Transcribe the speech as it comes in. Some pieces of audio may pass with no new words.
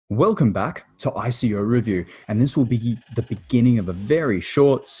Welcome back to ICO Review, and this will be the beginning of a very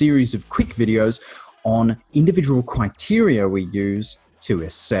short series of quick videos on individual criteria we use to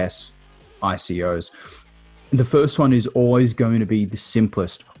assess ICOs. The first one is always going to be the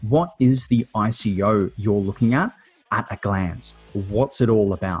simplest. What is the ICO you're looking at a glance? What's it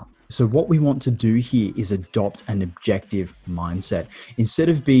all about? So what we want to do here is adopt an objective mindset. Instead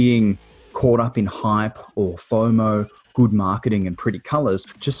of being caught up in hype or FOMO, good marketing and pretty colors,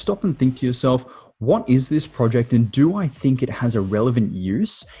 just stop and think to yourself, what is this project and do I think it has a relevant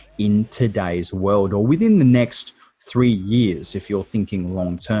use in today's world or within the next 3 years if you're thinking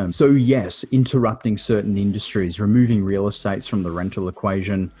long term? So yes, interrupting certain industries, removing real estates from the rental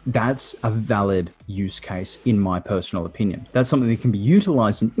equation, that's a valid use case in my personal opinion. That's something that can be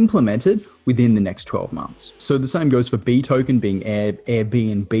utilized and implemented within the next 12 months. So the same goes for B token being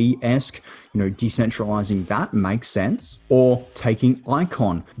Airbnb-esque, decentralizing that makes sense. Or taking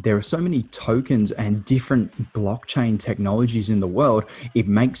Icon. There are so many tokens and different blockchain technologies in the world. It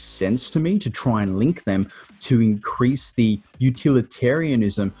makes sense to me to try and link them to increase the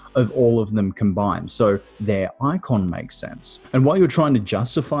utilitarianism of all of them combined. So their Icon makes sense. And while you're trying to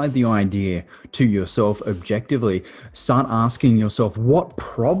justify the idea to yourself objectively, start asking yourself, what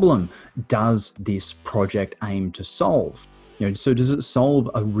problem does this project aim to solve? So does it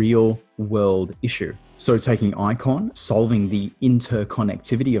solve a real world issue? So taking Icon, solving the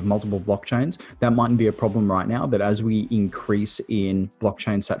interconnectivity of multiple blockchains, that mightn't be a problem right now, but as we increase in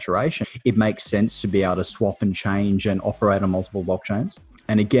blockchain saturation, it makes sense to be able to swap and change and operate on multiple blockchains.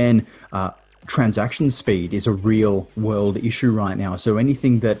 And again, transaction speed is a real world issue right now. So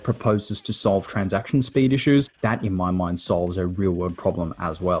anything that proposes to solve transaction speed issues, that in my mind solves a real world problem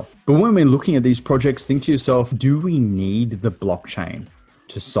as well. But when we're looking at these projects, think to yourself, do we need the blockchain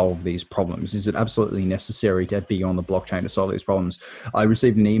to solve these problems? Is it absolutely necessary to be on the blockchain to solve these problems? I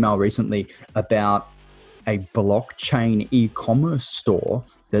received an email recently about a blockchain e-commerce store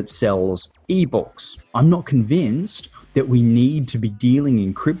that sells ebooks. I'm not convinced that we need to be dealing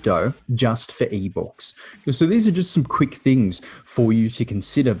in crypto just for ebooks. So these are just some quick things for you to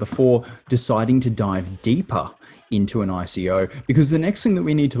consider before deciding to dive deeper into an ICO, because the next thing that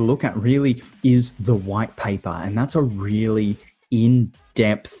we need to look at really is the white paper, and that's a really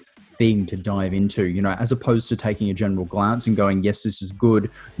in-depth thing to dive into, as opposed to taking a general glance and going, yes, this is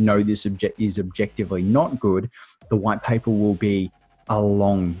good, no, this is objectively not good. The white paper will be a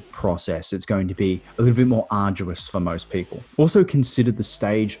long process. It's going to be a little bit more arduous for most people. Also consider the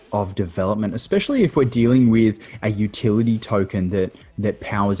stage of development, especially if we're dealing with a utility token that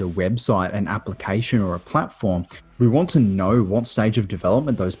powers a website, an application or a platform. We want to know what stage of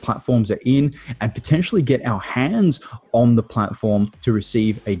development those platforms are in and potentially get our hands on the platform to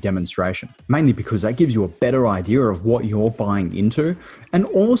receive a demonstration, mainly because that gives you a better idea of what you're buying into. And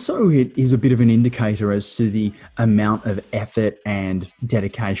also it is a bit of an indicator as to the amount of effort and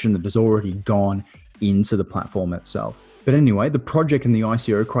dedication that has already gone into the platform itself. But anyway, the project and the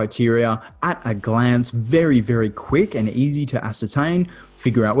ICO criteria at a glance, very, very quick and easy to ascertain.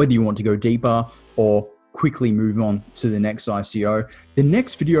 Figure out whether you want to go deeper or quickly move on to the next ICO. The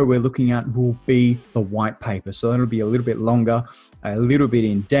next video we're looking at will be the white paper. So that'll be a little bit longer, a little bit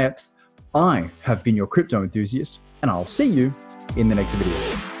in depth. I have been your crypto enthusiast, and I'll see you in the next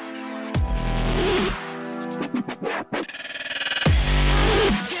video.